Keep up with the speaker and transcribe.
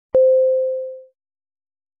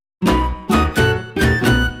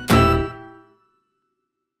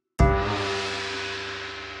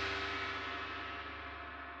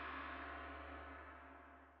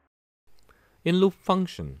in-loop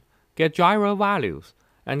function, get gyro values,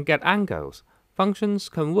 and get angles. Functions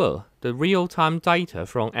convert the real-time data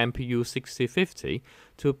from MPU 6050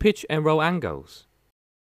 to pitch and roll angles,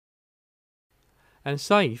 and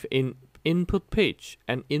save in input pitch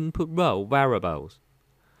and input roll variables.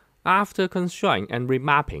 After constraint and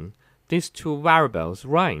remapping, these two variables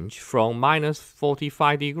range from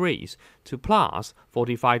 -45 degrees to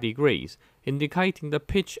 +45 degrees, indicating the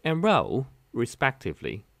pitch and roll,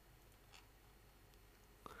 respectively.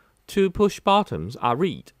 Two push buttons are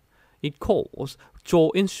read. It calls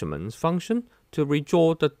draw instruments function to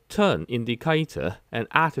redraw the turn indicator and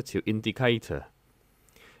attitude indicator.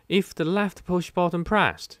 If the left push button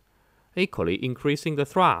pressed, equally increasing the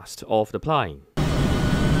thrust of the plane.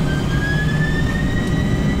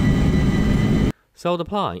 So the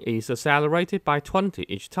plane is accelerated by 20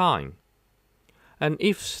 each time. An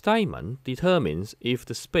if statement determines if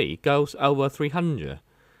the speed goes over 300.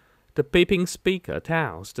 The beeping speaker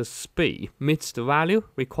tells the speed meets the value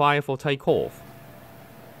required for takeoff.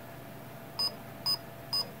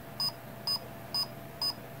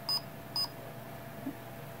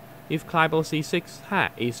 If clybot C6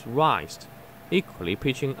 head is raised, equally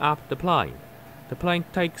pitching up the plane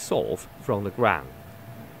takes off from the ground.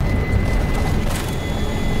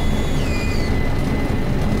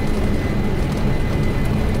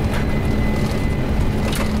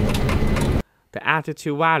 The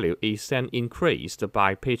attitude value is then increased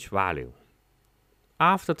by pitch value.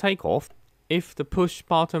 After takeoff, if the push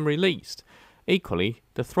button released, equally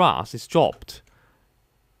the thrust is dropped.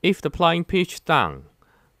 If the plane pitched down,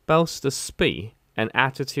 both the speed and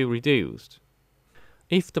attitude reduced.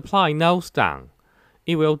 If the plane nose down,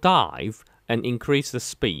 it will dive and increase the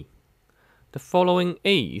speed. The following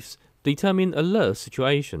ifs determine alert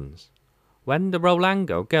situations. When the roll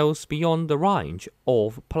angle goes beyond the range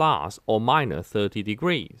of plus or minus 30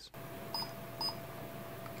 degrees.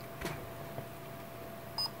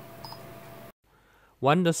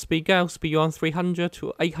 When the speed goes beyond 300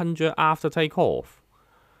 to 800 after takeoff.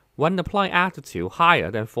 When the plane altitude higher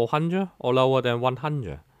than 400 or lower than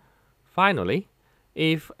 100. Finally,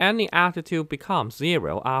 if any altitude becomes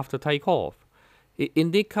 0 after takeoff, it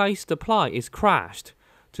indicates the plane is crashed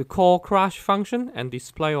to call crash function and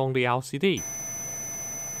display on the LCD.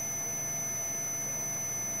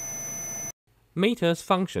 Meters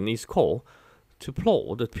function is called to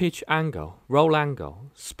plot the pitch angle, roll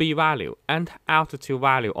angle, speed value, and altitude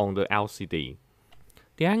value on the LCD.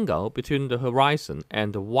 The angle between the horizon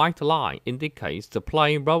and the white line indicates the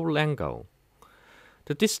plane roll angle.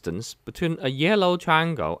 The distance between a yellow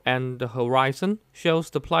triangle and the horizon shows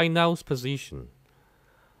the plane nose position.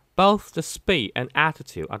 Both the speed and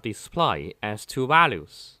attitude are displayed as two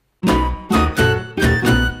values.